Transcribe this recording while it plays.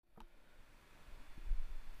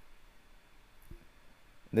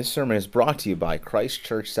This sermon is brought to you by Christ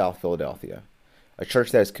Church South Philadelphia, a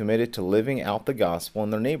church that is committed to living out the gospel in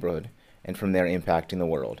their neighborhood and from there impacting the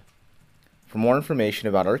world. For more information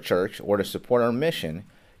about our church or to support our mission,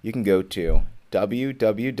 you can go to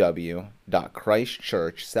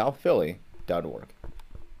www.christchurchsouthphilly.org.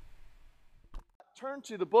 Turn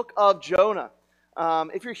to the book of Jonah.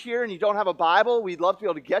 If you're here and you don't have a Bible, we'd love to be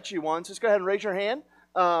able to get you one. So just go ahead and raise your hand.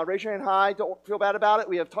 Raise your hand high. Don't feel bad about it.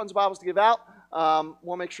 We have tons of Bibles to give out.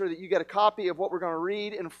 We'll make sure that you get a copy of what we're going to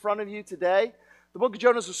read in front of you today. The book of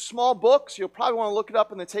Jonah is a small book, so you'll probably want to look it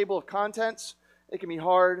up in the table of contents. It can be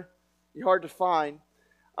hard to find.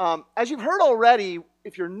 As you've heard already,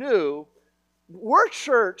 if you're new, we're a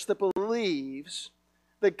church that believes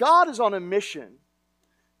that God is on a mission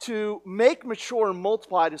to make, mature, and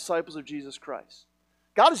multiply disciples of Jesus Christ.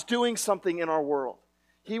 God is doing something in our world.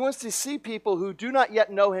 He wants to see people who do not yet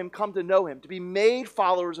know Him come to know Him, to be made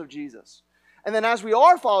followers of Jesus. And then as we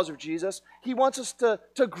are followers of Jesus, He wants us to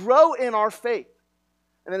grow in our faith.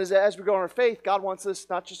 And then as we grow in our faith, God wants us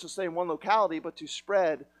not just to stay in one locality, but to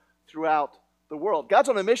spread throughout the world. God's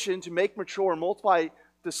on a mission to make, mature, and multiply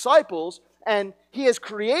disciples, and He has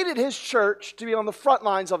created His church to be on the front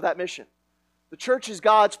lines of that mission. The church is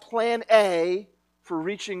God's plan A for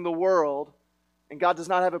reaching the world, and God does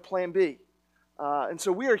not have a plan B. And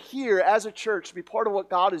so we are here as a church to be part of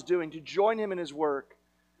what God is doing, to join Him in His work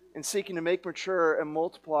in seeking to make, mature, and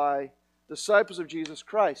multiply disciples of Jesus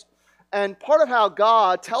Christ. And part of how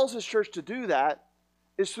God tells His church to do that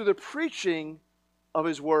is through the preaching of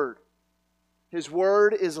His Word. His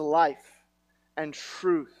Word is life and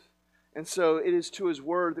truth. And so it is to His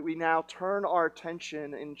Word that we now turn our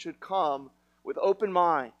attention and should come with open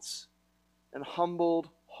minds and humbled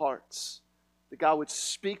hearts, that God would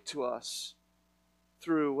speak to us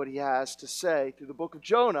through what He has to say through the book of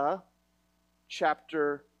Jonah,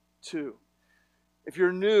 chapter 2. If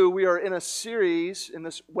you're new, we are in a series in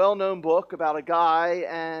this well-known book about a guy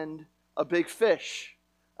and a big fish.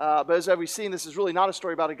 But as we've seen, this is really not a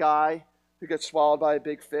story about a guy who gets swallowed by a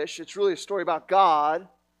big fish. It's really a story about God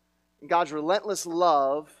and God's relentless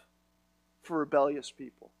love for rebellious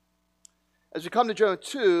people. As we come to Jonah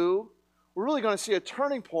 2, we're really going to see a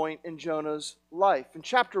turning point in Jonah's life. In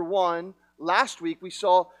chapter 1, last week, we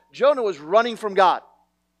saw Jonah was running from God.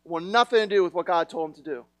 It wanted nothing to do with what God told him to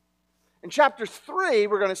do. In chapter 3,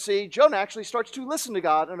 we're going to see Jonah actually starts to listen to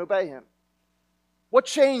God and obey Him. What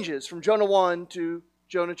changes from Jonah 1 to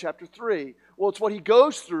Jonah chapter 3? Well, it's what he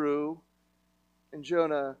goes through in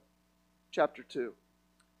Jonah chapter 2.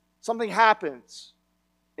 Something happens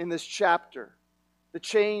in this chapter that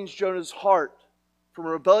changed Jonah's heart from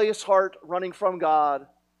a rebellious heart running from God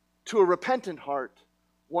to a repentant heart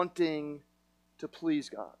wanting to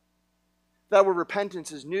please God. That word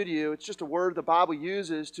repentance is new to you. It's just a word the Bible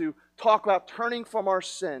uses to talk about turning from our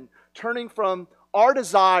sin, turning from our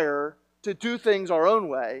desire to do things our own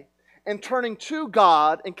way, and turning to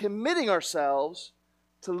God and committing ourselves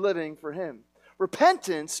to living for Him.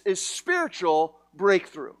 Repentance is spiritual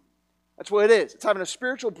breakthrough. That's what it is. It's having a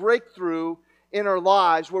spiritual breakthrough in our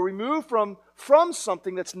lives where we move from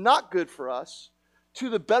something that's not good for us to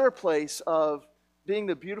the better place of being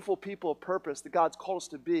the beautiful people of purpose that God's called us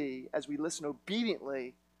to be as we listen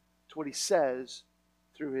obediently to what He says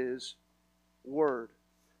through His Word.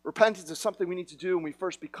 Repentance is something we need to do when we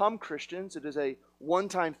first become Christians. It is a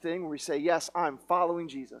one-time thing where we say, yes, I'm following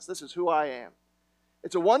Jesus. This is who I am.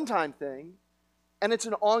 It's a one-time thing, and it's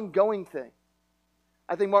an ongoing thing.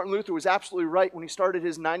 I think Martin Luther was absolutely right when he started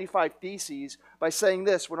his 95 Theses by saying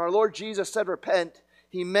this: when our Lord Jesus said repent,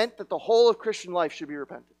 He meant that the whole of Christian life should be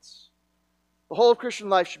repentance. The whole of Christian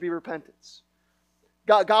life should be repentance.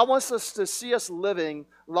 God wants us to see us living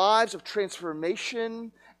lives of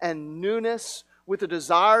transformation and newness with a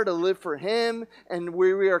desire to live for Him, and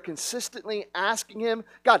where we are consistently asking Him,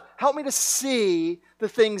 God, help me to see the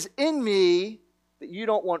things in me that You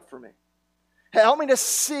don't want for me. Help me to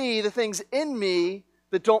see the things in me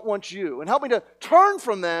that don't want You, and help me to turn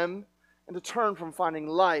from them and to turn from finding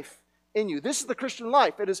life in You. This is the Christian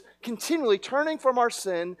life. It is continually turning from our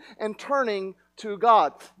sin and turning to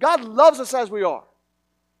God. God loves us as we are.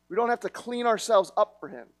 We don't have to clean ourselves up for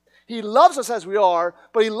Him. He loves us as we are,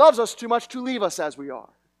 but He loves us too much to leave us as we are.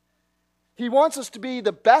 He wants us to be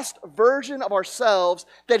the best version of ourselves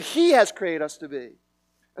that He has created us to be.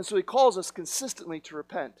 And so He calls us consistently to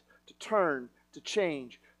repent, to turn, to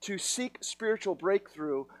change, to seek spiritual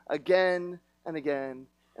breakthrough again and again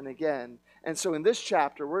and again. And so in this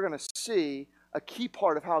chapter, we're going to see a key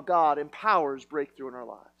part of how God empowers breakthrough in our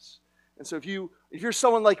lives. And so if you're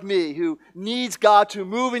someone like me who needs God to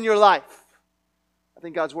move in your life, I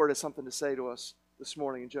think God's Word has something to say to us this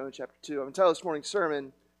morning in Jonah chapter 2. I'm going to tell this morning's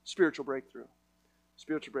sermon, spiritual breakthrough.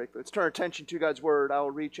 Spiritual breakthrough. Let's turn our attention to God's word. I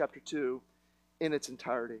will read chapter 2 in its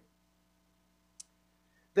entirety.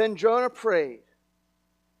 Then Jonah prayed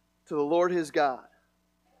to the Lord his God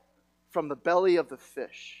from the belly of the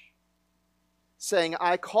fish, saying,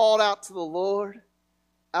 I called out to the Lord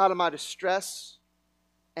out of my distress,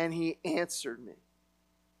 and he answered me.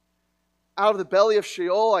 Out of the belly of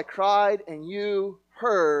Sheol I cried, and you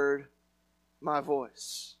heard my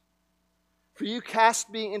voice. For you cast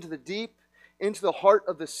me into the deep, into the heart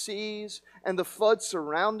of the seas, and the flood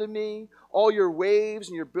surrounded me. All your waves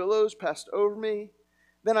and your billows passed over me.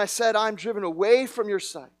 Then I said, I am driven away from your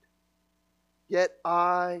sight. Yet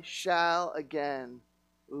I shall again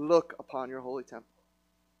look upon your holy temple.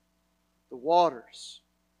 The waters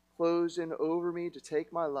closed in over me to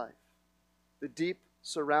take my life. The deep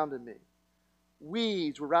surrounded me.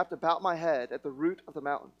 Weeds were wrapped about my head at the root of the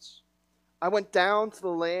mountains. I went down to the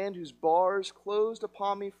land whose bars closed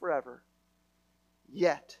upon me forever.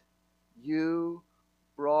 Yet you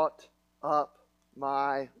brought up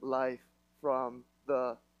my life from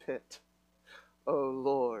the pit, O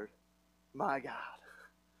Lord, my God.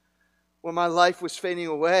 When my life was fading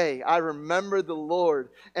away, I remembered the Lord,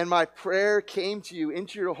 and my prayer came to you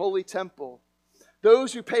into your holy temple.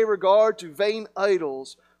 Those who pay regard to vain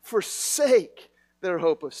idols forsake their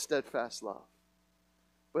hope of steadfast love.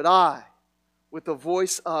 But I, with the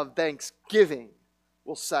voice of thanksgiving,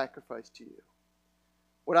 will sacrifice to you.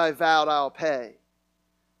 What I vowed, I'll pay.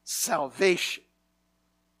 Salvation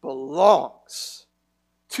belongs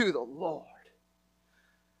to the Lord.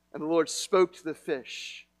 And the Lord spoke to the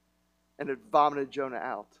fish, and it vomited Jonah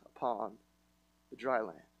out upon the dry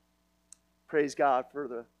land. Praise God for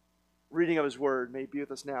the reading of his word. May it be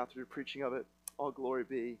with us now through the preaching of it. All glory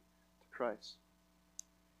be to Christ.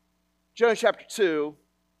 Jonah chapter 2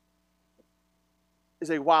 is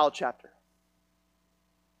a wild chapter.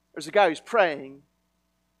 There's a guy who's praying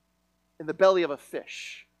in the belly of a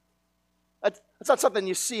fish. That's not something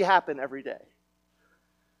you see happen every day.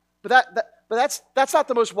 But that's not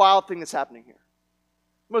the most wild thing that's happening here.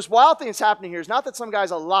 The most wild thing that's happening here is not that some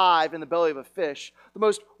guy's alive in the belly of a fish. The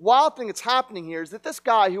most wild thing that's happening here is that this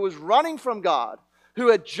guy who was running from God, who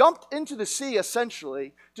had jumped into the sea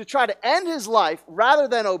essentially to try to end his life rather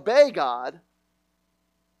than obey God,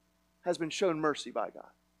 has been shown mercy by God.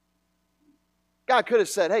 God could have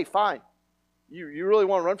said, hey, fine. You really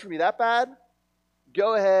want to run from me that bad?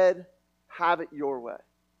 Go ahead, have it your way.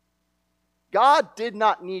 God did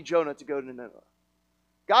not need Jonah to go to Nineveh.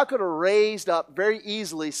 God could have raised up very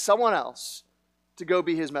easily someone else to go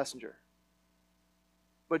be his messenger.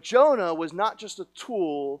 But Jonah was not just a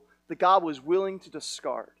tool that God was willing to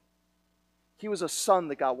discard. He was a son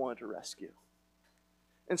that God wanted to rescue.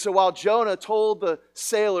 And so while Jonah told the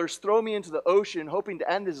sailors, throw me into the ocean, hoping to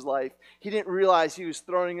end his life, he didn't realize he was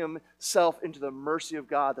throwing himself into the mercy of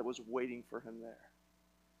God that was waiting for him there.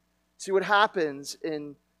 See, what happens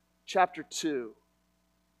in chapter 2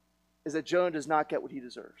 is that Jonah does not get what he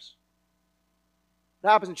deserves.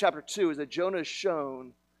 What happens in chapter 2 is that Jonah is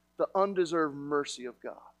shown the undeserved mercy of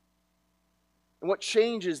God. And what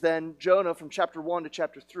changes then Jonah from chapter 1 to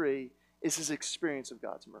chapter 3 is his experience of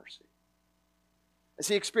God's mercy. As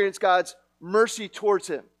he experienced God's mercy towards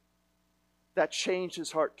him, that changed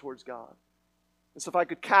his heart towards God. And so if I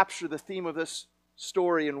could capture the theme of this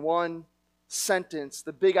story in one sentence,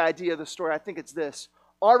 the big idea of the story, I think it's this.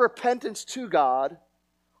 Our repentance to God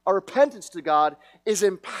is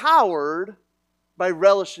empowered by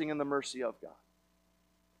relishing in the mercy of God.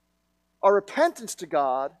 Our repentance to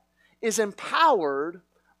God is empowered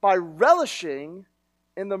by relishing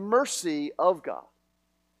in the mercy of God.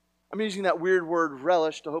 I'm using that weird word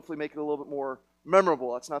relish to hopefully make it a little bit more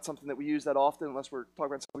memorable. It's not something that we use that often unless we're talking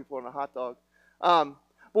about some people on a hot dog. But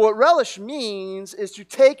what relish means is to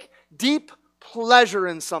take deep pleasure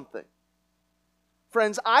in something.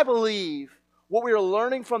 Friends, I believe what we are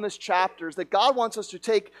learning from this chapter is that God wants us to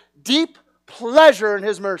take deep pleasure in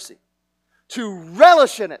his mercy, to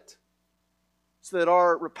relish in it, so that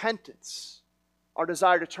our repentance, our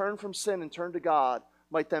desire to turn from sin and turn to God,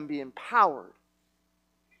 might then be empowered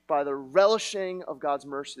by the relishing of God's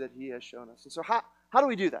mercy that he has shown us. And so how do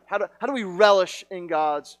we do that? How do we relish in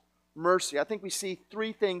God's mercy? I think we see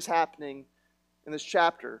three things happening in this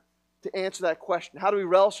chapter to answer that question. How do we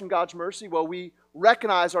relish in God's mercy? Well, we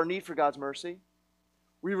recognize our need for God's mercy.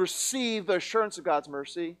 We receive the assurance of God's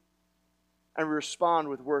mercy. And we respond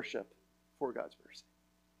with worship for God's mercy.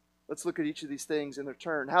 Let's look at each of these things in their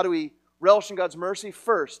turn. How do we relish in God's mercy?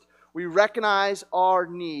 First, we recognize our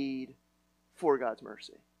need for God's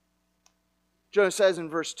mercy. Jonah says in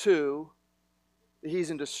verse 2 that he's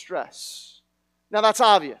in distress. Now that's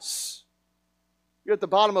obvious. You're at the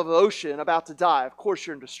bottom of the ocean about to die. Of course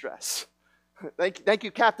you're in distress. Thank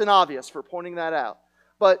you, Captain Obvious, for pointing that out.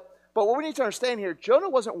 But what we need to understand here, Jonah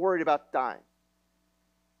wasn't worried about dying.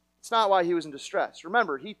 It's not why he was in distress.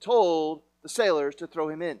 Remember, he told the sailors to throw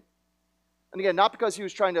him in. And again, not because he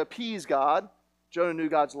was trying to appease God. Jonah knew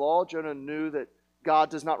God's law. Jonah knew that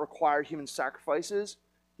God does not require human sacrifices.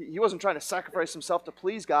 He wasn't trying to sacrifice himself to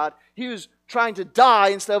please God. He was trying to die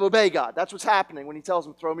instead of obey God. That's what's happening when he tells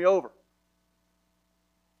them, throw me over.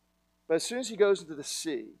 But as soon as he goes into the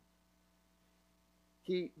sea,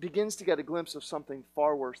 he begins to get a glimpse of something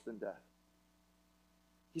far worse than death.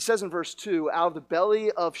 He says in verse 2, out of the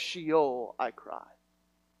belly of Sheol I cried.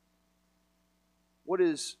 What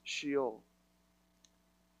is Sheol?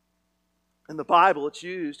 In the Bible, it's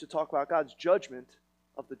used to talk about God's judgment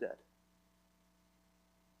of the dead.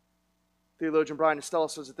 Theologian Brian Estella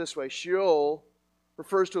says it this way: Sheol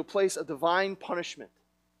refers to a place of divine punishment,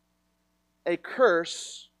 a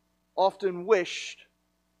curse often wished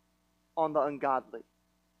on the ungodly.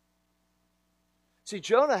 See,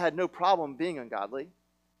 Jonah had no problem being ungodly.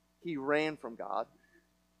 He ran from God.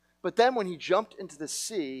 But then when he jumped into the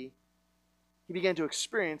sea, he began to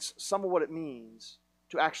experience some of what it means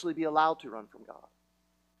to actually be allowed to run from God.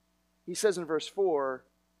 He says in verse 4,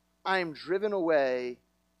 I am driven away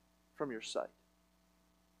from your sight.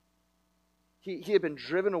 He had been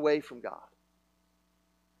driven away from God.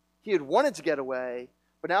 He had wanted to get away,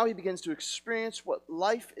 but now he begins to experience what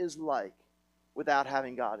life is like without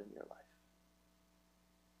having God in your life.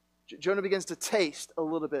 Jonah begins to taste a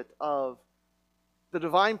little bit of the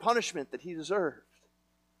divine punishment that he deserved.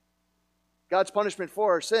 God's punishment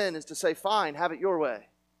for our sin is to say, fine, have it your way.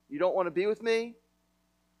 You don't want to be with me?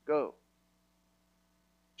 Go.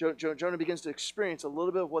 Jonah begins to experience a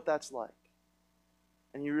little bit of what that's like.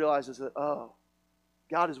 And he realizes that, oh,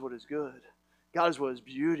 God is what is good. God is what is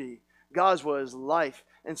beauty. God is what is life.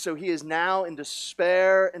 And so he is now in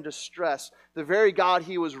despair and distress. The very God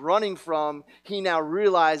he was running from, he now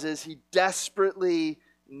realizes he desperately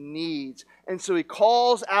needs. And so he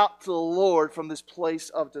calls out to the Lord from this place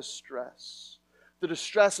of distress. The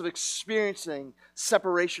distress of experiencing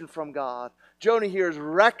separation from God. Jonah here is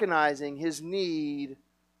recognizing his need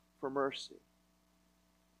for mercy.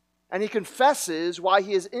 And he confesses why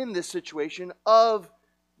he is in this situation of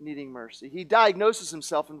needing mercy. He diagnoses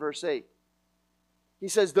himself in verse 8. He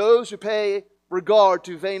says, those who pay regard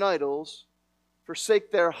to vain idols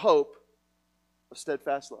forsake their hope of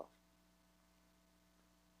steadfast love.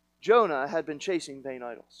 Jonah had been chasing vain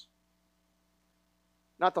idols.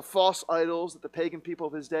 Not the false idols that the pagan people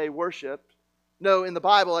of his day worshipped. No, in the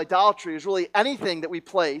Bible, idolatry is really anything that we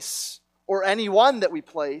place, or anyone that we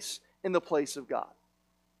place, in the place of God.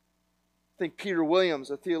 I think Peter Williams,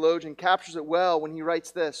 a theologian, captures it well when he writes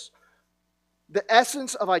this: the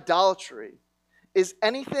essence of idolatry is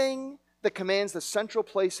anything that commands the central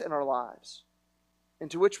place in our lives, and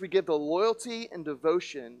to which we give the loyalty and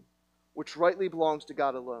devotion which rightly belongs to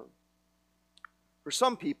God alone. For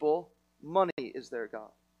some people, money is their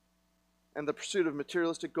God, and the pursuit of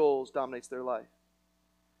materialistic goals dominates their life.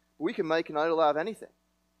 But we can make an idol out of anything: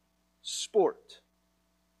 sport,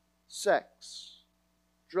 sex,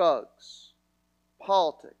 drugs,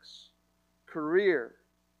 politics, career,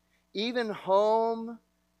 even home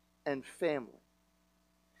and family.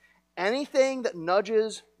 Anything that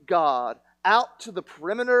nudges God out to the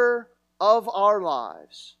perimeter of our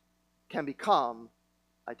lives can become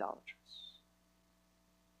idolatrous.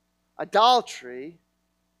 Idolatry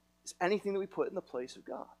is anything that we put in the place of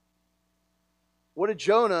God. What had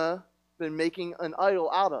Jonah been making an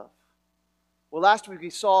idol out of? Well, last week we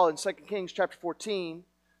saw in 2 Kings chapter 14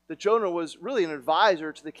 that Jonah was really an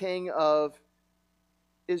advisor to the king of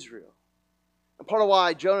Israel. And part of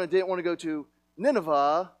why Jonah didn't want to go to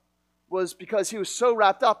Nineveh was because he was so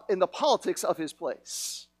wrapped up in the politics of his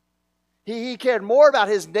place. He cared more about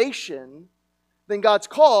his nation than God's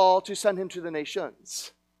call to send him to the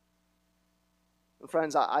nations. And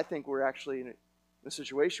friends, I think we're actually in a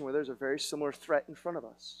situation where there's a very similar threat in front of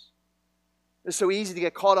us. It's so easy to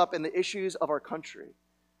get caught up in the issues of our country.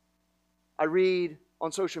 I read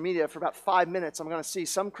on social media for about 5 minutes, I'm going to see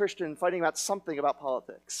some Christian fighting about something about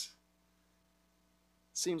politics.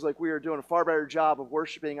 It seems like we are doing a far better job of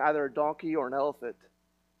worshiping either a donkey or an elephant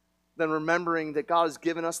than remembering that God has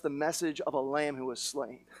given us the message of a lamb who was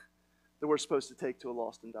slain that we're supposed to take to a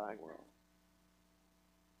lost and dying world.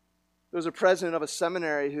 There was a president of a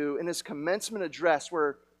seminary who, in his commencement address,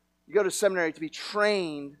 where you go to seminary to be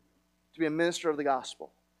trained to be a minister of the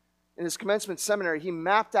gospel. In his commencement seminary, he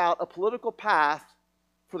mapped out a political path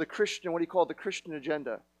for the Christian, what he called the Christian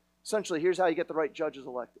agenda. Essentially, here's how you get the right judges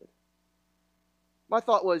elected. my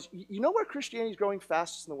thought was, you know where Christianity is growing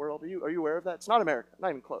fastest in the world? Are you aware of that? It's not America, not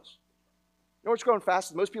even close. You know where it's growing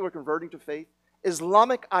fastest? Most people are converting to faith.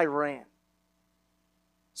 Islamic Iran.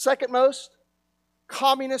 Second most,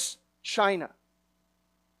 communist China.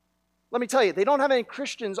 Let me tell you, they don't have any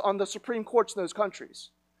Christians on the Supreme Courts in those countries.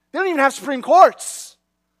 They don't even have Supreme Courts.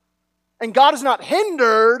 And God is not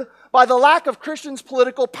hindered by the lack of Christians'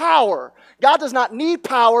 political power. God does not need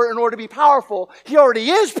power in order to be powerful. He already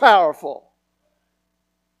is powerful.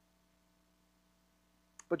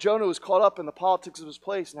 But Jonah was caught up in the politics of his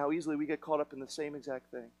place and how easily we get caught up in the same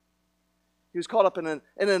exact thing. He was caught up in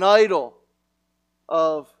an idol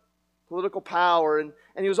of political power, and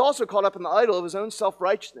he was also caught up in the idol of his own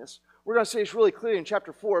self-righteousness. We're going to say this really clearly in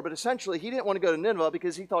chapter 4, but essentially he didn't want to go to Nineveh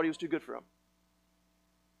because he thought he was too good for him.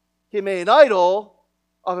 He made an idol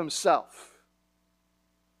of himself.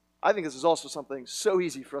 I think this is also something so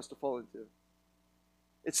easy for us to fall into.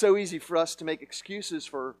 It's so easy for us to make excuses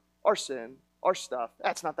for our sin, our stuff.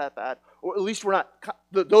 That's not that bad. Or at least we're not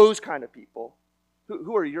those kind of people.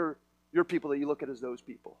 Who are your people that you look at as those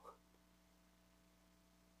people?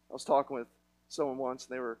 I was talking with someone once,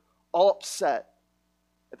 and they were all upset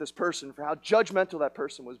at this person for how judgmental that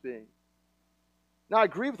person was being. Now, I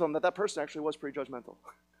agree with them that person actually was pretty judgmental.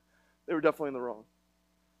 They were definitely in the wrong.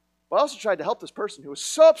 But I also tried to help this person who was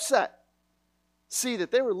so upset see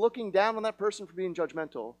that they were looking down on that person for being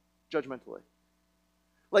judgmentally.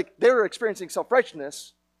 Like they were experiencing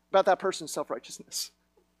self-righteousness about that person's self-righteousness.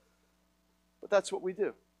 But that's what we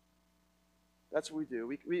do. That's what we do.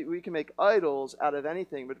 We can make idols out of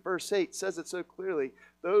anything, but verse 8 says it so clearly.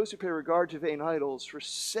 Those who pay regard to vain idols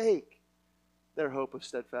forsake their hope of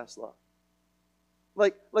steadfast love.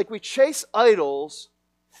 Like we chase idols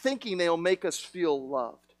thinking they'll make us feel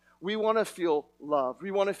loved. We want to feel loved.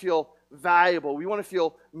 We want to feel valuable. We want to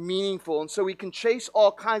feel meaningful. And so we can chase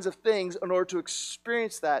all kinds of things in order to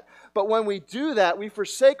experience that. But when we do that, we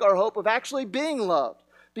forsake our hope of actually being loved.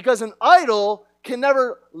 Because an idol can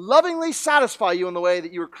never lovingly satisfy you in the way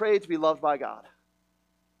that you were created to be loved by God.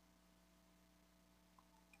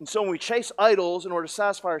 And so when we chase idols in order to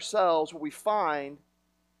satisfy ourselves, what we find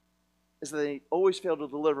is that they always fail to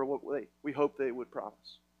deliver what we hope they would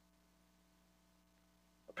promise.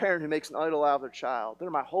 A parent who makes an idol out of their child, they're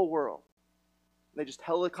my whole world. And they just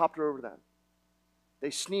helicopter over them. They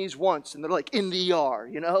sneeze once and they're like in the ER,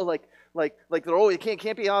 like they're they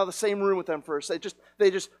can't be out of the same room with them first. They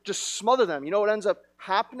just smother them. You know what ends up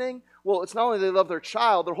happening? Well, it's not only they love their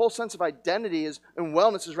child, their whole sense of identity and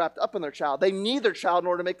wellness is wrapped up in their child. They need their child in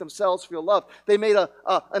order to make themselves feel loved. They made an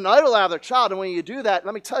idol out of their child, and when you do that,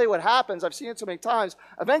 let me tell you what happens. I've seen it so many times.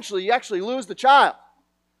 Eventually, you actually lose the child.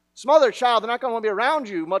 Smother a child, they're not going to want to be around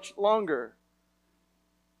you much longer.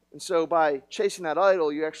 And so by chasing that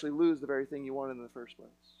idol, you actually lose the very thing you wanted in the first place.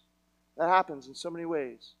 That happens in so many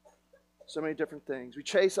ways. So many different things. We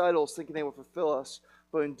chase idols thinking they will fulfill us,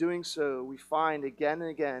 but in doing so, we find again and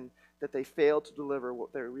again that they fail to deliver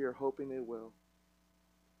what we are hoping they will.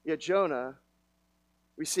 Yet Jonah,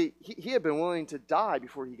 we see, he had been willing to die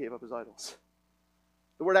before he gave up his idols.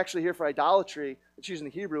 The word actually here for idolatry, it's used in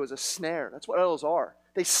the Hebrew, is a snare. That's what idols are.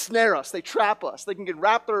 They snare us. They trap us. They can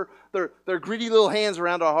wrap their greedy little hands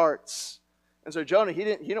around our hearts. And so Jonah, he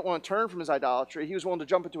didn't want to turn from his idolatry. He was willing to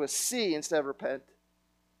jump into a sea instead of repent.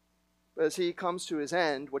 But as he comes to his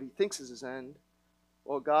end, what he thinks is his end,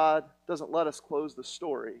 well, God doesn't let us close the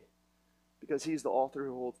story because he's the author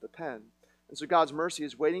who holds the pen. And so God's mercy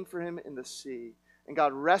is waiting for him in the sea, and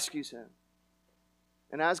God rescues him.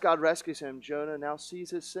 And as God rescues him, Jonah now sees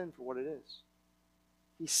his sin for what it is.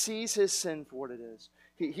 He sees his sin for what it is.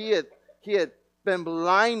 He had been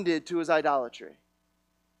blinded to his idolatry.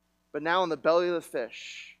 But now in the belly of the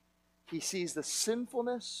fish, he sees the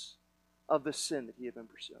sinfulness of the sin that he had been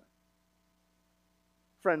pursuing.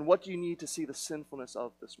 Friend, what do you need to see the sinfulness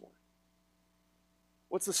of this morning?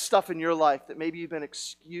 What's the stuff in your life that maybe you've been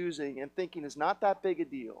excusing and thinking is not that big a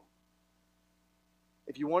deal?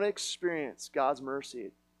 If you want to experience God's mercy,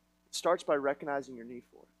 it starts by recognizing your need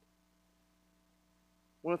for it.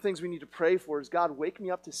 One of the things we need to pray for is, God, wake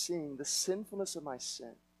me up to seeing the sinfulness of my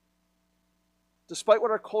sin. Despite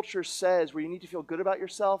what our culture says, where you need to feel good about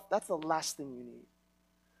yourself, that's the last thing you need.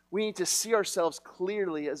 We need to see ourselves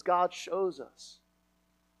clearly as God shows us.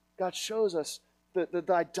 God shows us the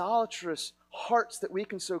idolatrous hearts that we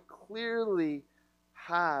can so clearly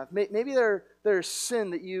have. Maybe there's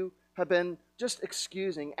sin that you have been just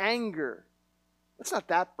excusing. Anger. It's not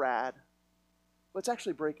that bad, but it's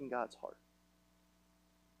actually breaking God's heart.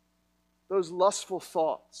 Those lustful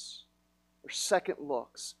thoughts or second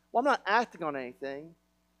looks. Well, I'm not acting on anything.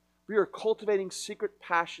 We are cultivating secret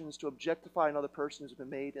passions to objectify another person who's been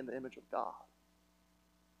made in the image of God.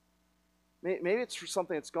 Maybe it's for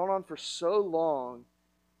something that's gone on for so long,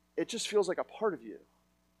 it just feels like a part of you.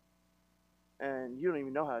 And you don't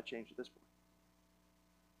even know how to change at this point.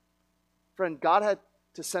 Friend, God had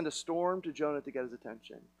to send a storm to Jonah to get his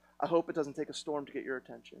attention. I hope it doesn't take a storm to get your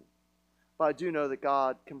attention. But I do know that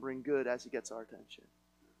God can bring good as he gets our attention.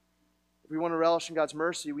 If we want to relish in God's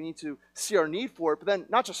mercy, we need to see our need for it, but then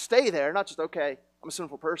not just stay there, not just, okay, I'm a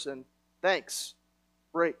sinful person, thanks,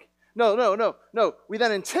 break. No. We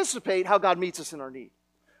then anticipate how God meets us in our need.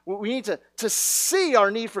 We need to see our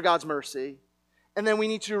need for God's mercy, and then we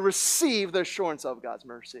need to receive the assurance of God's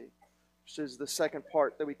mercy, which is the second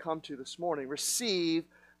part that we come to this morning. Receive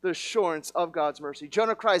the assurance of God's mercy.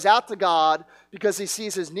 Jonah cries out to God because he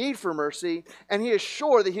sees his need for mercy, and he is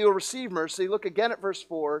sure that he will receive mercy. Look again at verse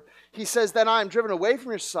 4. He says, "Then I am driven away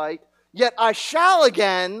from your sight, yet I shall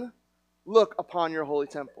again look upon your holy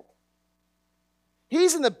temple."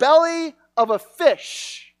 He's in the belly of a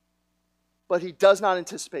fish, but he does not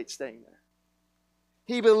anticipate staying there.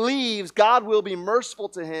 He believes God will be merciful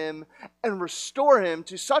to him and restore him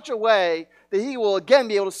to such a way that he will again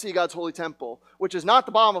be able to see God's holy temple, which is not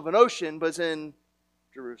the bottom of an ocean, but is in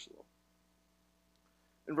Jerusalem.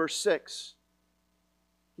 In verse 6,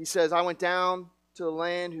 he says, "I went down to the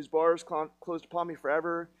land whose bars closed upon me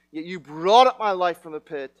forever, yet you brought up my life from the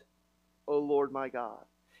pit, O Lord my God."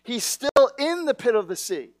 He's still in the pit of the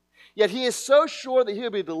sea, yet he is so sure that he'll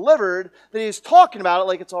be delivered that he's talking about it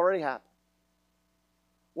like it's already happened.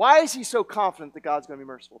 Why is he so confident that God's going to be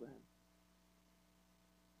merciful to him?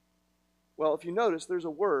 Well, if you notice, there's a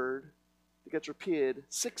word that gets repeated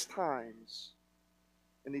 6 times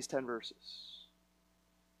in these 10 verses.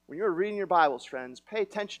 When you're reading your Bibles, friends, pay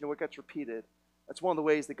attention to what gets repeated. That's one of the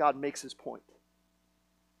ways that God makes his point.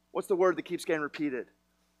 What's the word that keeps getting repeated?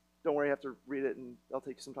 Don't worry, you have to read it and that'll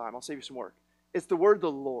take you some time. I'll save you some work. It's the word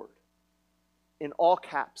the Lord in all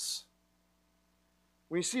caps.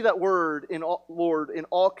 When you see that word Lord in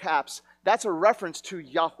all caps, that's a reference to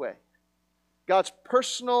Yahweh, God's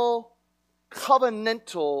personal,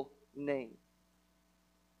 covenantal name.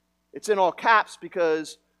 It's in all caps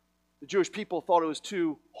because the Jewish people thought it was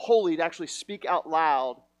too holy to actually speak out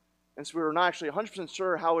loud, and so we were not actually 100%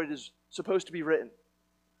 sure how it is supposed to be written.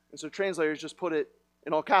 And so translators just put it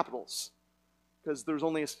in all capitals because there's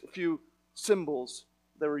only a few symbols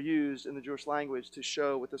that were used in the Jewish language to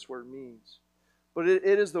show what this word means. But it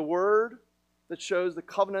is the word that shows the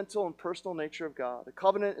covenantal and personal nature of God. A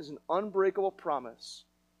covenant is an unbreakable promise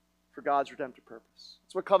for God's redemptive purpose.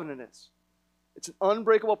 That's what covenant is. It's an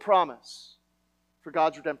unbreakable promise for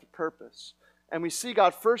God's redemptive purpose. And we see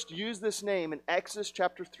God first use this name in Exodus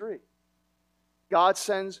chapter 3. God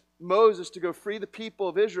sends Moses to go free the people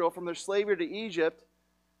of Israel from their slavery to Egypt.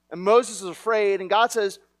 And Moses is afraid, and God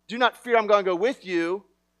says, "Do not fear, I'm going to go with you."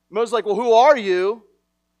 Moses is like, "Well, who are you?"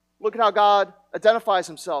 Look at how God identifies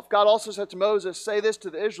himself. God also said to Moses, "Say this to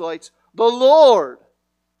the Israelites, the Lord,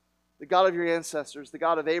 the God of your ancestors, the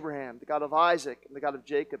God of Abraham, the God of Isaac, and the God of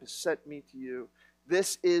Jacob has sent me to you.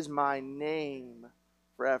 This is my name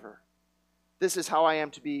forever. This is how I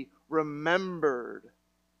am to be remembered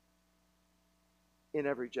in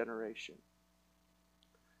every generation."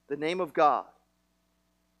 The name of God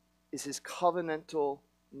is his covenantal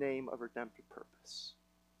name of redemptive purpose.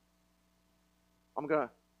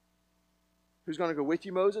 Who's going to go with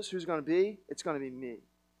you, Moses? Who's going to be? It's going to be me.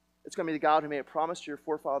 It's going to be the God who made a promise to your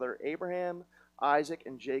forefather Abraham, Isaac,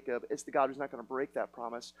 and Jacob. It's the God who's not going to break that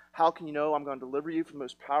promise. How can you know I'm going to deliver you from the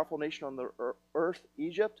most powerful nation on the earth,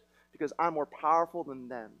 Egypt? Because I'm more powerful than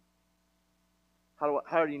them.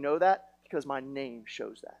 How do you know that? Because my name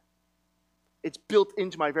shows that. It's built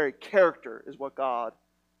into my very character, is what God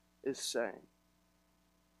is saying.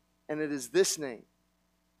 And it is this name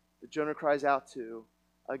that Jonah cries out to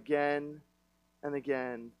again and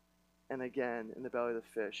again and again in the belly of the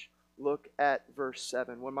fish. Look at verse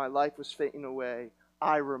 7. "When my life was fading away,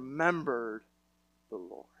 I remembered the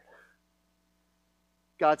Lord."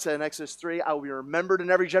 God said in Exodus 3, "I will be remembered in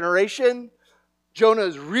every generation." Jonah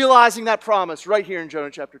is realizing that promise right here in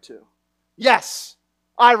Jonah chapter 2. Yes,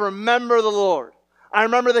 I remember the Lord. I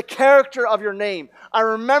remember the character of your name. I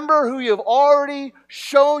remember who you have already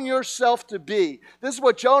shown yourself to be. This is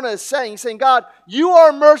what Jonah is saying. He's saying, God, you are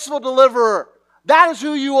a merciful deliverer. That is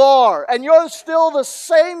who you are. And you're still the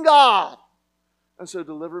same God. And so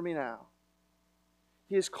deliver me now.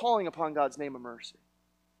 He is calling upon God's name of mercy.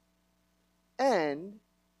 And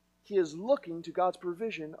he is looking to God's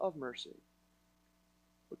provision of mercy.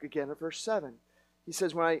 Look again at verse 7. He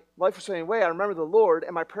says, "When my life was fading away, I remember the Lord,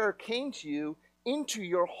 and my prayer came to you into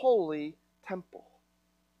your holy temple."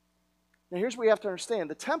 Now here's what we have to understand.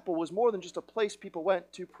 The temple was more than just a place people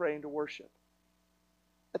went to pray and to worship.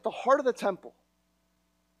 at the heart of the temple,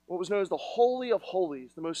 what was known as the Holy of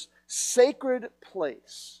Holies, the most sacred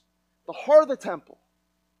place, the heart of the temple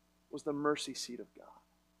was the mercy seat of God.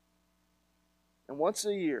 And once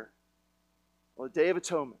a year, on the Day of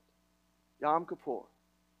Atonement, Yom Kippur,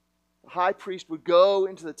 the high priest would go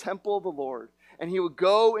into the temple of the Lord, and he would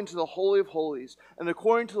go into the Holy of Holies. And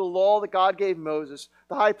according to the law that God gave Moses,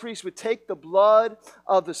 the high priest would take the blood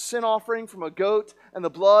of the sin offering from a goat and the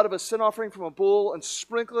blood of a sin offering from a bull and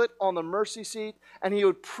sprinkle it on the mercy seat, and he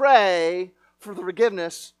would pray for the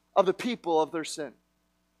forgiveness of the people of their sin.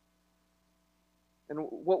 And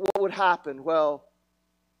what would happen? Well,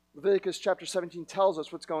 Leviticus chapter 17 tells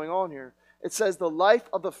us what's going on here. It says, the life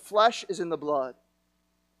of the flesh is in the blood.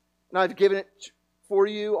 And I've given it for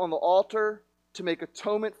you on the altar to make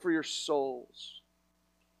atonement for your souls.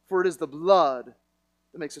 For it is the blood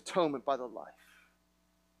that makes atonement by the life.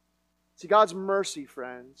 See, God's mercy,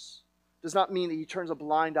 friends, does not mean that he turns a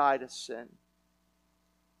blind eye to sin.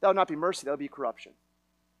 That would not be mercy, that would be corruption.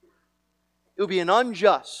 It would be an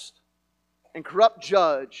unjust and corrupt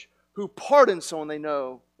judge who pardons someone they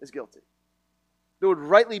know is guilty. There would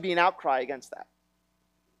rightly be an outcry against that.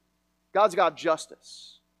 God's a God of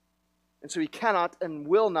justice. And so he cannot and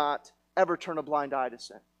will not ever turn a blind eye to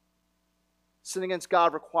sin. Sin against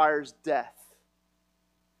God requires death,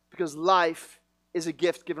 because life is a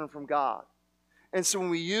gift given from God. And so when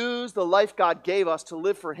we use the life God gave us to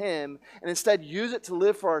live for him, and instead use it to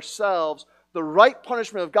live for ourselves, the right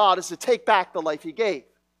punishment of God is to take back the life he gave.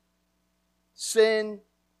 Sin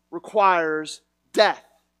requires death.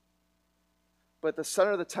 But at the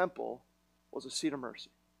center of the temple was a seat of mercy,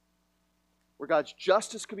 where God's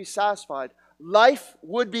justice could be satisfied. Life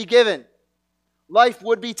would be given. Life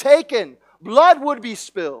would be taken. Blood would be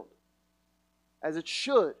spilled, as it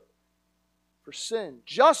should, for sin.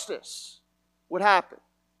 Justice would happen,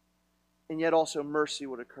 and yet also mercy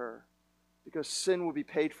would occur, because sin would be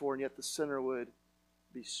paid for, and yet the sinner would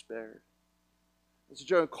be spared. And so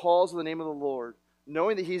Jonah calls on the name of the Lord,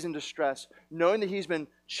 knowing that he's in distress, knowing that he's been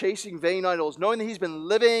chasing vain idols, knowing that he's been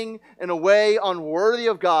living in a way unworthy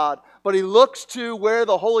of God, but he looks to where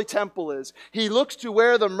the holy temple is. He looks to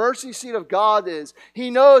where the mercy seat of God is. He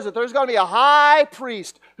knows that there's going to be a high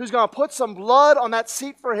priest who's going to put some blood on that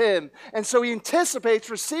seat for him. And so he anticipates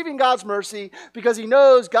receiving God's mercy, because he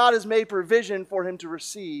knows God has made provision for him to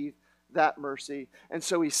receive that mercy. And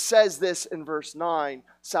so he says this in verse 9,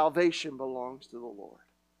 salvation belongs to the Lord.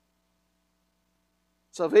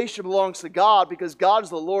 Salvation belongs to God because God is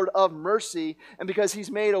the Lord of mercy, and because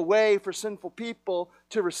he's made a way for sinful people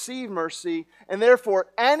to receive mercy. And therefore,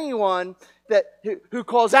 anyone who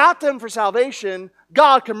calls out to him for salvation,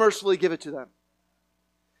 God can mercifully give it to them.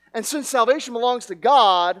 And since salvation belongs to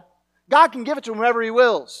God, God can give it to whomever he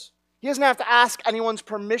wills. He doesn't have to ask anyone's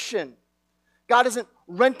permission. God isn't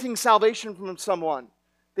renting salvation from someone.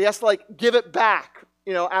 They have to give it back,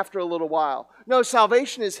 after a little while. No,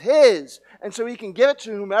 salvation is his, and so he can give it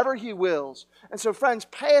to whomever he wills. And so, friends,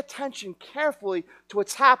 pay attention carefully to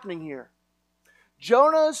what's happening here.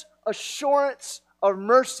 Jonah's assurance of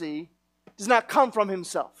mercy does not come from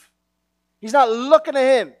himself. He's not looking at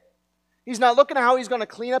him. He's not looking at how he's going to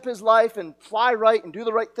clean up his life and fly right and do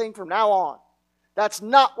the right thing from now on. That's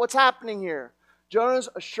not what's happening here. Jonah's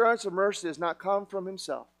assurance of mercy does not come from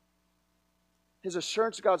himself. His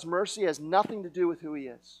assurance of God's mercy has nothing to do with who he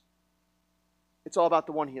is. It's all about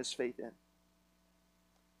the one he has faith in.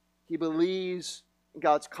 He believes in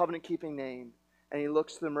God's covenant-keeping name, and he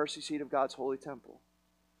looks to the mercy seat of God's holy temple,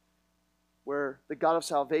 where the God of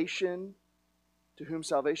salvation, to whom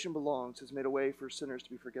salvation belongs, has made a way for sinners to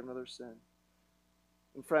be forgiven of their sin.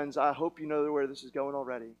 And friends, I hope you know where this is going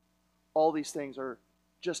already. All these things are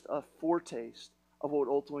just a foretaste of what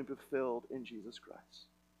will ultimately be fulfilled in Jesus Christ.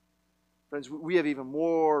 Friends, we have even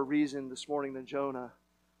more reason this morning than Jonah,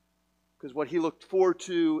 because what he looked forward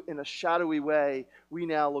to in a shadowy way, we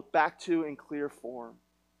now look back to in clear form.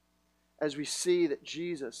 As we see that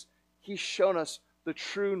Jesus, he's shown us the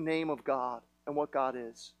true name of God and what God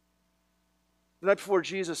is. The night before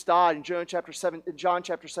Jesus died in John chapter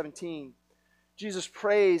 17, Jesus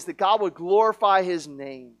prays that God would glorify his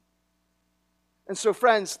name. And so,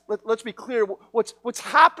 friends, let's be clear. What's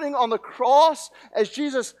happening on the cross as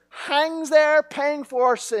Jesus hangs there paying for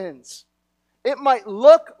our sins? It might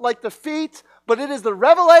look like defeat, but it is the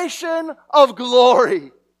revelation of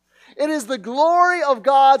glory. It is the glory of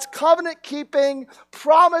God's covenant-keeping,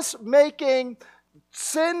 promise-making,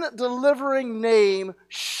 sin-delivering name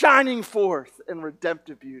shining forth in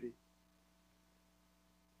redemptive beauty.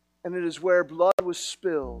 And it is where blood was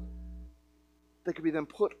spilled that could be then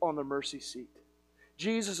put on the mercy seat.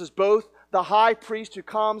 Jesus is both the high priest who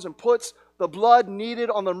comes and puts the blood needed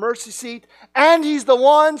on the mercy seat, and he's the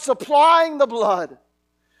one supplying the blood.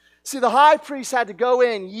 See, the high priest had to go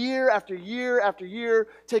in year after year after year,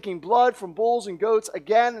 taking blood from bulls and goats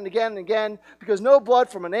again and again and again, because no blood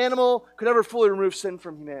from an animal could ever fully remove sin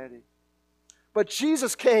from humanity. But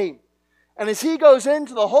Jesus came, and as he goes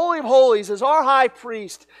into the Holy of Holies as our high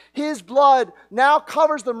priest, his blood now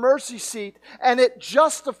covers the mercy seat, and it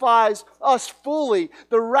justifies us fully.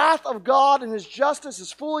 The wrath of God and his justice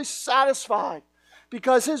is fully satisfied,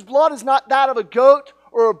 because his blood is not that of a goat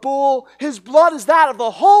or a bull. His blood is that of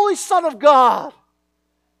the Holy Son of God.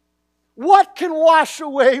 What can wash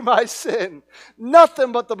away my sin?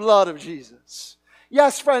 Nothing but the blood of Jesus.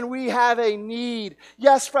 Yes, friend, we have a need.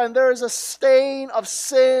 Yes, friend, there is a stain of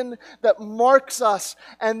sin that marks us,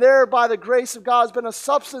 and there, by the grace of God, has been a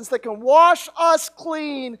substance that can wash us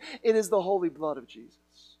clean. It is the holy blood of Jesus.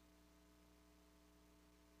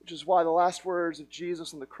 Which is why the last words of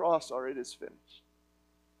Jesus on the cross are, "It is finished."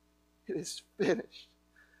 It is finished.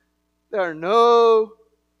 There are no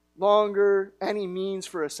longer any means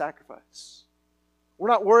for a sacrifice. We're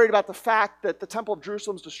not worried about the fact that the temple of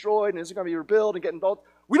Jerusalem is destroyed and isn't going to be rebuilt and getting built.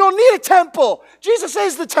 We don't need a temple. Jesus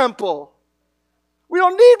is the temple. We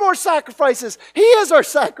don't need more sacrifices. He is our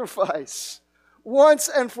sacrifice. Once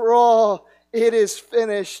and for all, it is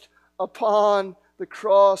finished upon the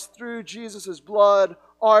cross. Through Jesus' blood,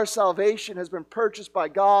 our salvation has been purchased by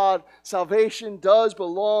God. Salvation does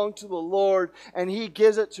belong to the Lord, and he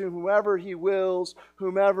gives it to whomever he wills,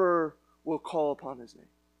 whomever will call upon his name.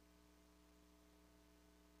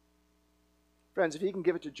 Friends, if he can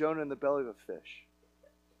give it to Jonah in the belly of a fish,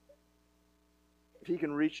 if he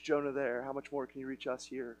can reach Jonah there, how much more can he reach us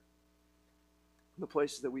here in the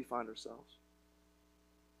places that we find ourselves?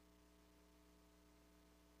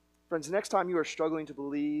 Friends, the next time you are struggling to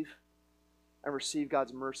believe and receive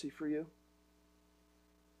God's mercy for you,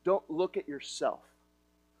 don't look at yourself.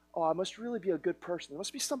 Oh, I must really be a good person. There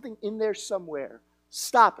must be something in there somewhere.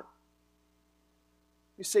 Stop it.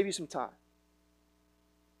 Let me save you some time.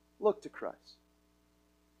 Look to Christ.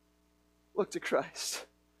 Look to Christ.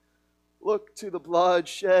 Look to the blood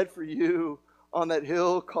shed for you on that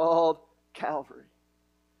hill called Calvary.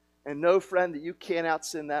 And know, friend, that you can't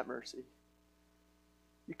out-sin that mercy.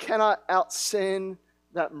 You cannot out-sin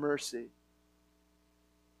that mercy.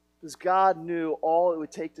 Because God knew all it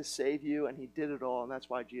would take to save you, and he did it all, and that's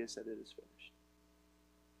why Jesus said it is finished.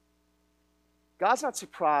 God's not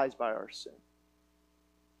surprised by our sin.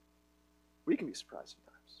 We can be surprised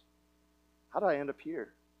sometimes. How did I end up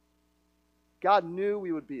here? God knew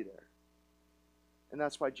we would be there. And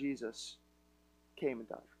that's why Jesus came and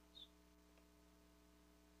died for us.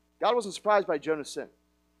 God wasn't surprised by Jonah's sin.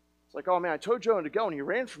 It's like, oh man, I told Jonah to go and he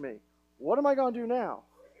ran from me. What am I going to do now?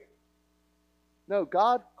 No,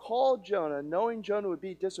 God called Jonah knowing Jonah would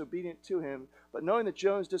be disobedient to him, but knowing that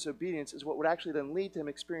Jonah's disobedience is what would actually then lead to him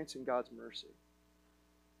experiencing God's mercy.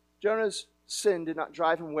 Jonah's sin did not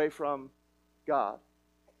drive him away from God.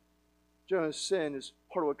 Jonah's sin is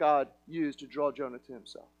part of what God used to draw Jonah to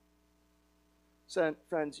himself. So,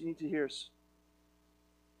 friends, you need to hear us.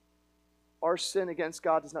 Our sin against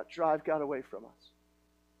God does not drive God away from us,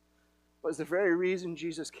 but is the very reason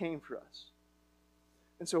Jesus came for us.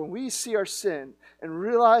 And so when we see our sin and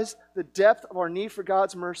realize the depth of our need for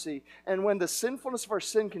God's mercy, and when the sinfulness of our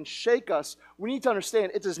sin can shake us, we need to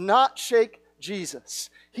understand it does not shake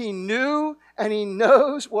Jesus. He knew and he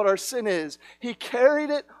knows what our sin is. He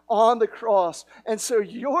carried it on the cross. And so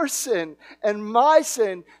your sin and my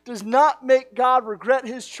sin does not make God regret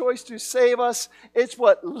his choice to save us. It's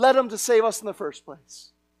what led him to save us in the first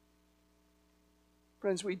place.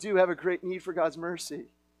 Friends, we do have a great need for God's mercy.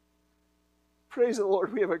 Praise the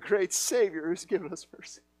Lord, we have a great Savior who's given us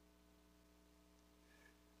mercy.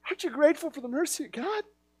 Aren't you grateful for the mercy of God?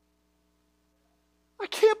 I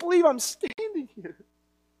can't believe I'm standing here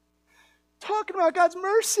talking about God's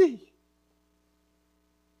mercy.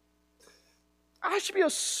 I should be a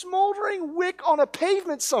smoldering wick on a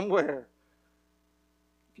pavement somewhere.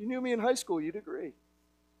 If you knew me in high school, you'd agree.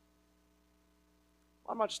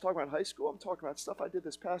 I'm not just talking about high school, I'm talking about stuff I did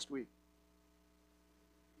this past week.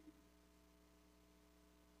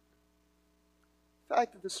 The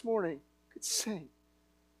fact that this morning I could sing,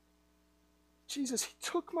 Jesus, he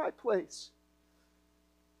took my place.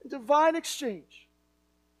 In divine exchange.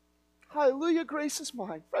 Hallelujah, grace is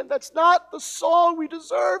mine. Friend, that's not the song we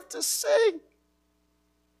deserve to sing.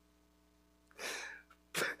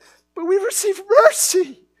 But we've received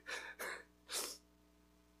mercy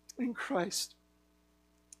in Christ.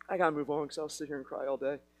 I got to move on because I'll sit here and cry all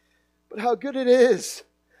day. But how good it is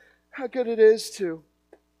to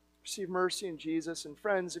receive mercy in Jesus. And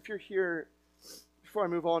friends, if you're here before I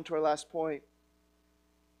move on to our last point,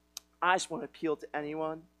 I just want to appeal to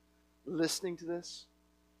anyone listening to this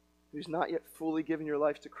who's not yet fully given your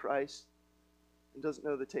life to Christ and doesn't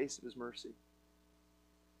know the taste of his mercy.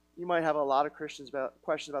 You might have a lot of questions about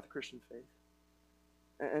the Christian faith.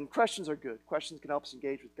 And questions are good. Questions can help us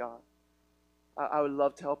engage with God. I would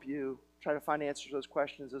love to help you try to find answers to those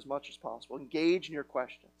questions as much as possible. Engage in your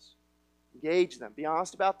questions. Engage them. Be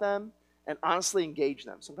honest about them and honestly engage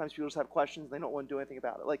them. Sometimes people just have questions and they don't want to do anything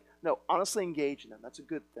about it. No, honestly engage in them. That's a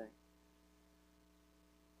good thing.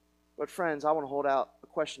 But friends, I want to hold out a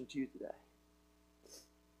question to you today.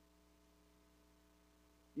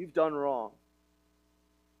 You've done wrong.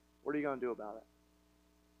 What are you going to do about it?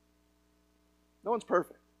 No one's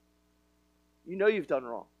perfect. You know you've done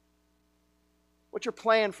wrong. What's your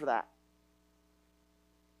plan for that?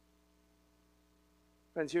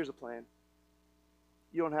 Friends, here's a plan.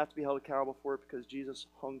 You don't have to be held accountable for it because Jesus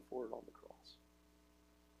hung for it on the cross.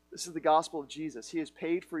 This is the gospel of Jesus. He has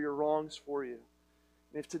paid for your wrongs for you.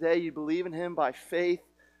 And if today you believe in him by faith,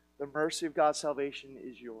 the mercy of God's salvation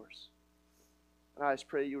is yours. And I just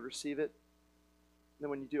pray you would receive it. And then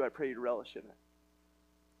when you do, I pray you'd relish in it.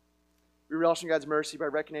 We relish in God's mercy by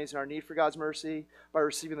recognizing our need for God's mercy, by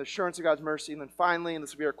receiving the assurance of God's mercy, and then finally, and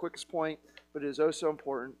this will be our quickest point, but it is oh so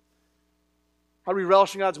important, how do we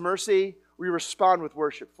relish in God's mercy? We respond with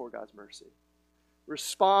worship for God's mercy.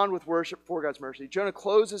 Respond with worship for God's mercy. Jonah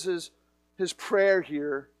closes his prayer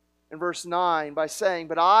here in verse 9 by saying,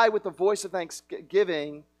 "But I, with the voice of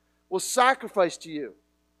thanksgiving, will sacrifice to you,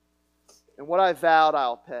 and what I vowed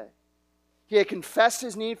I'll pay." He had confessed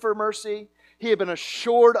his need for mercy. He had been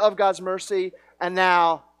assured of God's mercy, and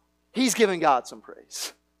now he's giving God some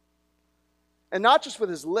praise. And not just with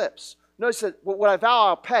his lips. Notice that what I vow,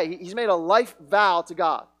 I'll pay. He's made a life vow to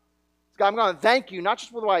God. God, I'm going to thank you, not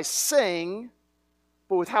just with what I sing,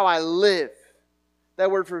 but with how I live.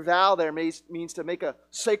 That word for vow there means to make a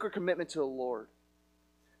sacred commitment to the Lord.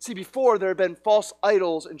 See, before there had been false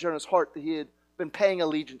idols in Jonah's heart that he had been paying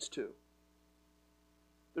allegiance to.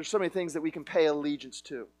 There's so many things that we can pay allegiance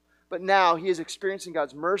to. But now he is experiencing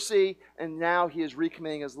God's mercy, and now he is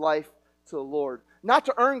recommitting his life to the Lord. Not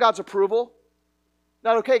to earn God's approval.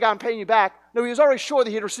 Not, okay, God, I'm paying you back. No, he was already sure that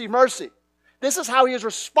he had received mercy. This is how he is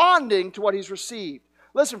responding to what he's received.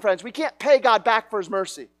 Listen, friends, we can't pay God back for his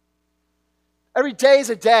mercy. Every day is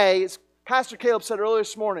a day, as Pastor Caleb said earlier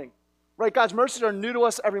this morning, right? God's mercies are new to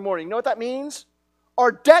us every morning. You know what that means?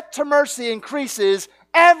 Our debt to mercy increases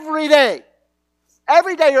every day.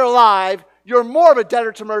 Every day you're alive, you're more of a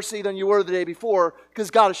debtor to mercy than you were the day before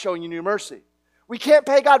because God is showing you new mercy. We can't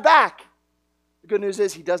pay God back. The good news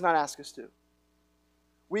is he does not ask us to.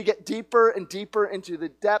 We get deeper and deeper into the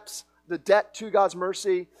depths, the debt to God's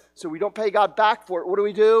mercy, so we don't pay God back for it. What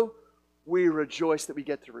do? We rejoice that we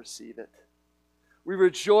get to receive it. We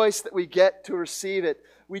rejoice that we get to receive it.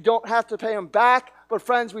 We don't have to pay him back, but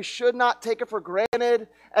friends, we should not take it for granted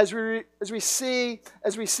as we see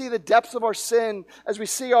the depths of our sin, as we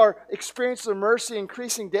see our experiences of mercy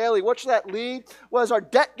increasing daily. What should that lead? Well, as our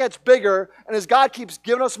debt gets bigger and as God keeps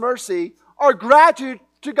giving us mercy, our gratitude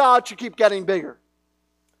to God should keep getting bigger.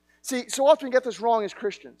 See, so often we get this wrong as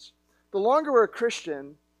Christians. The longer we're a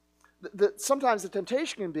Christian, sometimes the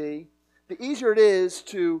temptation can be, the easier it is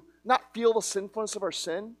to not feel the sinfulness of our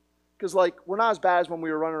sin, because we're not as bad as when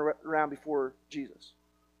we were running around before Jesus,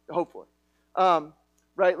 hopefully,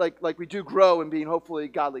 right? Like we do grow in being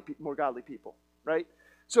hopefully more godly people, right?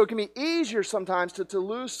 So it can be easier sometimes to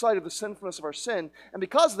lose sight of the sinfulness of our sin, and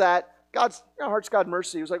because of that, God's heart's God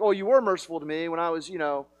mercy. He was like, oh, you were merciful to me when I was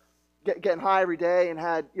getting high every day and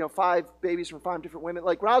had 5 babies from 5 different women.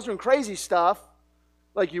 Like when I was doing crazy stuff,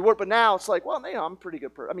 like you were, but now it's like, well, I'm a pretty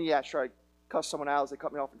good person. I mean, yeah, sure, I cuss someone out as they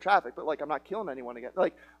cut me off in traffic, but I'm not killing anyone again.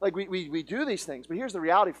 We do these things, but here's the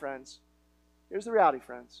reality, friends. Here's the reality,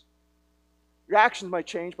 friends. Your actions might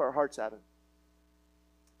change, but our hearts haven't.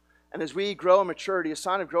 And as we grow in maturity, a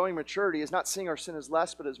sign of growing maturity is not seeing our sin as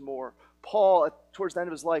less, but as more. Paul, towards the end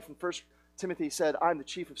of his life in 1 Timothy, said, I'm the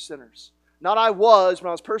chief of sinners. Not I was when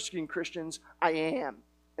I was persecuting Christians, I am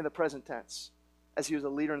in the present tense, as he was a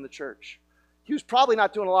leader in the church. He was probably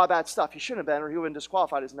not doing a lot of bad stuff. He shouldn't have been, or he would have been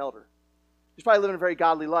disqualified as an elder. He's probably living a very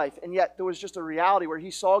godly life. And yet there was just a reality where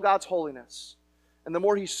he saw God's holiness. And the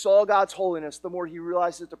more he saw God's holiness, the more he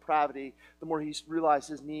realized his depravity, the more he realized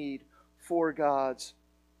his need for God's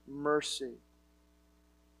mercy.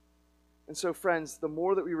 And so, friends, the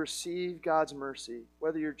more that we receive God's mercy,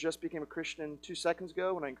 whether you just became a Christian 2 seconds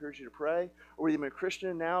ago when I encouraged you to pray, or whether you've been a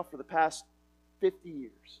Christian now for the past 50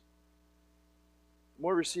 years, the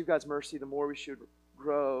more we receive God's mercy, the more we should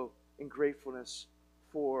grow in gratefulness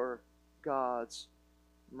for God's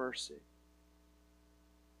mercy.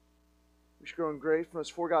 We should grow in gratefulness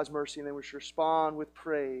for God's mercy, and then we should respond with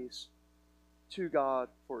praise to God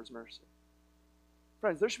for His mercy.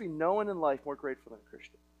 Friends, there should be no one in life more grateful than a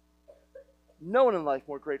Christian. No one in life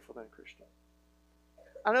more grateful than a Christian.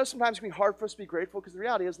 I know sometimes it can be hard for us to be grateful because the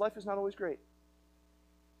reality is life is not always great.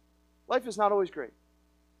 Life is not always great.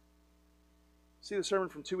 See the sermon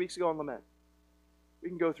from 2 weeks ago on lament. We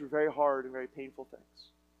can go through very hard and very painful things.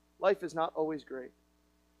 Life is not always great.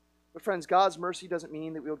 But friends, God's mercy doesn't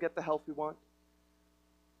mean that we'll get the health we want.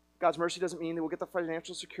 God's mercy doesn't mean that we'll get the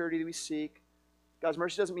financial security that we seek. God's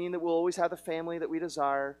mercy doesn't mean that we'll always have the family that we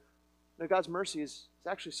desire. No, God's mercy is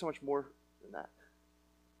actually so much more than that.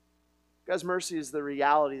 God's mercy is the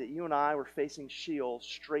reality that you and I were facing Sheol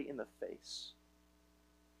straight in the face.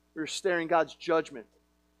 We were staring God's judgment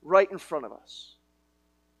right in front of us.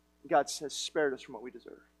 God has spared us from what we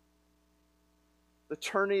deserve. The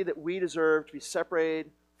eternity that we deserve to be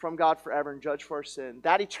separated from God forever and judged for our sin.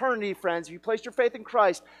 That eternity, friends, if you placed your faith in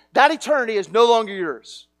Christ, that eternity is no longer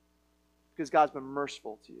yours because God's been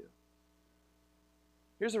merciful to you.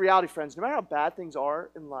 Here's the reality, friends. No matter how bad things are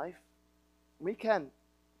in life, we can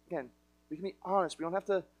be honest. We don't have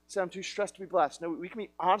to say I'm too stressed to be blessed. No, we can be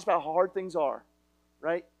honest about how hard things are,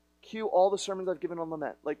 right? Cue all the sermons I've given on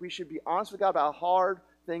lament. Like, we should be honest with God about how hard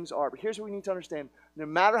things are. But here's what we need to understand. No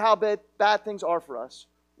matter how bad things are for us,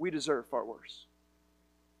 we deserve far worse.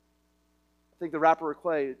 I think the rapper Rick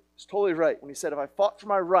Clay is totally right when he said, if I fought for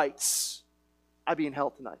my rights, I'd be in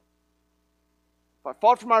hell tonight. If I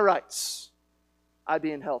fought for my rights, I'd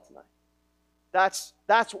be in hell tonight. That's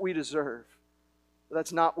what we deserve. But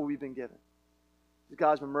that's not what we've been given.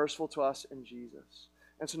 God's been merciful to us in Jesus.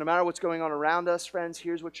 And so no matter what's going on around us, friends,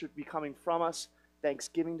 here's what should be coming from us.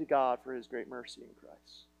 Thanksgiving to God for His great mercy in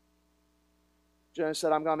Christ. Jonah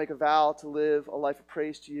said, I'm going to make a vow to live a life of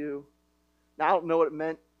praise to you. Now, I don't know what it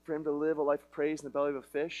meant for him to live a life of praise in the belly of a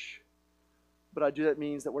fish, but I do that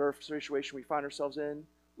means that whatever situation we find ourselves in,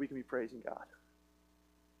 we can be praising God.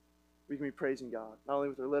 We can be praising God, not only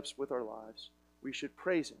with our lips, with our lives. We should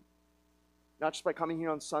praise Him. Not just by coming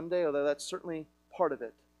here on Sunday, although that's certainly part of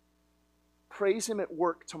it. Praise Him at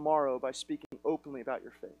work tomorrow by speaking openly about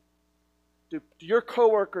your faith. Do your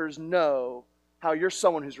coworkers know how you're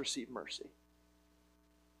someone who's received mercy?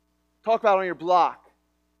 Talk about it on your block.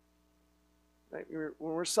 Right? When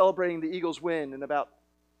we're celebrating the Eagles' win in about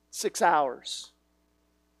 6 hours.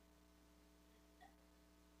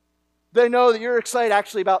 They know that you're excited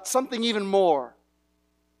actually about something even more.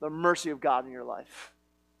 The mercy of God in your life.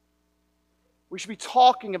 We should be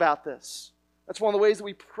talking about this. That's one of the ways that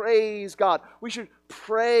we praise God. We should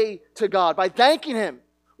pray to God by thanking Him.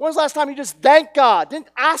 When was the last time you just thanked God? Didn't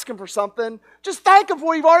ask Him for something. Just thank Him for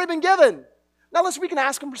what you've already been given. Now, listen, we can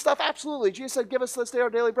ask Him for stuff. Absolutely. Jesus said, give us this day our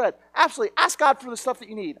daily bread. Absolutely. Ask God for the stuff that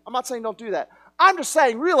you need. I'm not saying don't do that. I'm just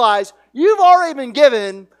saying, realize you've already been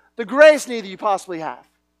given the greatest need that you possibly have.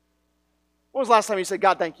 When was the last time you said,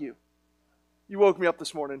 God, thank you? You woke me up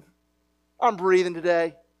this morning. I'm breathing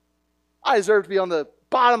today. I deserve to be on the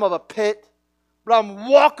bottom of a pit, but I'm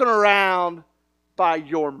walking around by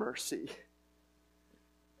your mercy.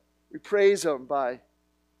 We praise Him by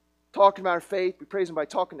talking about our faith. We praise Him by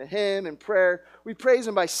talking to Him in prayer. We praise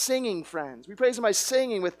Him by singing, friends. We praise Him by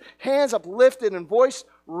singing with hands uplifted and voice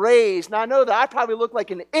raised. Now, I know that I probably look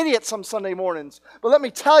like an idiot some Sunday mornings, but let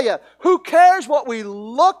me tell you, who cares what we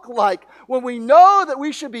look like when we know that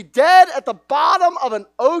we should be dead at the bottom of an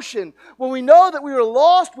ocean, when we know that we were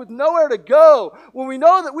lost with nowhere to go, when we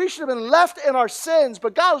know that we should have been left in our sins,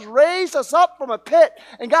 but God has raised us up from a pit,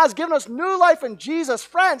 and God's given us new life in Jesus.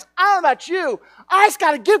 Friends, I don't know about you, I just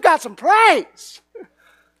got to give God some praise.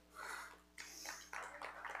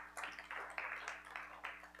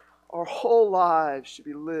 Our whole lives should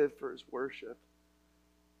be lived for His worship.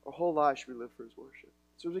 Our whole lives should be lived for His worship.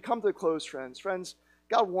 So as we come to the close, friends,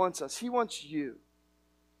 God wants us. He wants you.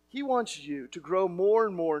 He wants you to grow more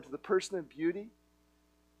and more into the person of beauty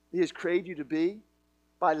He has created you to be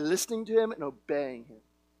by listening to Him and obeying Him.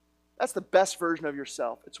 That's the best version of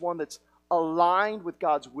yourself. It's one that's aligned with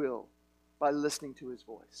God's will by listening to His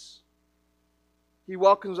voice. He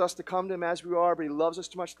welcomes us to come to Him as we are, but He loves us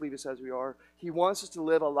too much to leave us as we are. He wants us to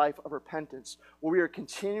live a life of repentance where we are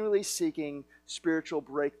continually seeking spiritual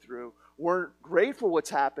breakthrough. We're grateful for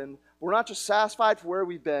what's happened. We're not just satisfied for where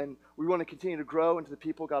we've been. We want to continue to grow into the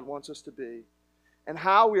people God wants us to be. And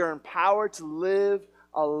how we are empowered to live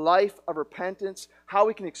a life of repentance, how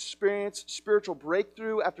we can experience spiritual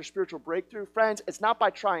breakthrough after spiritual breakthrough. Friends, it's not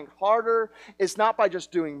by trying harder. It's not by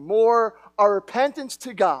just doing more. Our repentance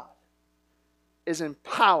to God is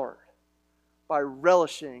empowered by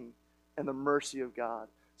relishing in the mercy of God.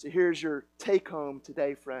 So here's your take home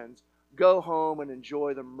today, friends. Go home and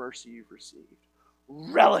enjoy the mercy you've received.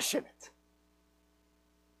 Relish in it.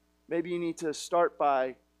 Maybe you need to start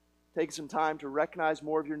by taking some time to recognize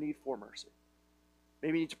more of your need for mercy.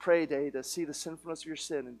 Maybe you need to pray today to see the sinfulness of your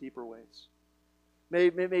sin in deeper ways.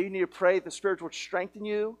 Maybe you need to pray that the Spirit will strengthen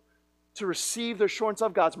you to receive the assurance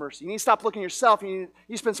of God's mercy. You need to stop looking at yourself. You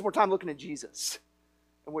need to spend some more time looking at Jesus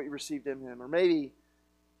and what you received in Him. Or maybe you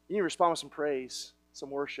need to respond with some praise, some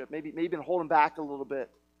worship. Maybe you've been holding back a little bit.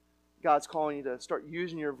 God's calling you to start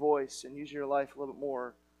using your voice and using your life a little bit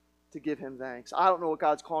more to give Him thanks. I don't know what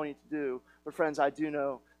God's calling you to do, but friends, I do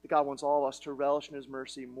know that God wants all of us to relish in His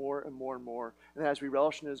mercy more and more and more. And as we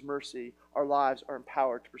relish in His mercy, our lives are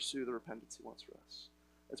empowered to pursue the repentance He wants for us.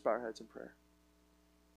 Let's bow our heads in prayer.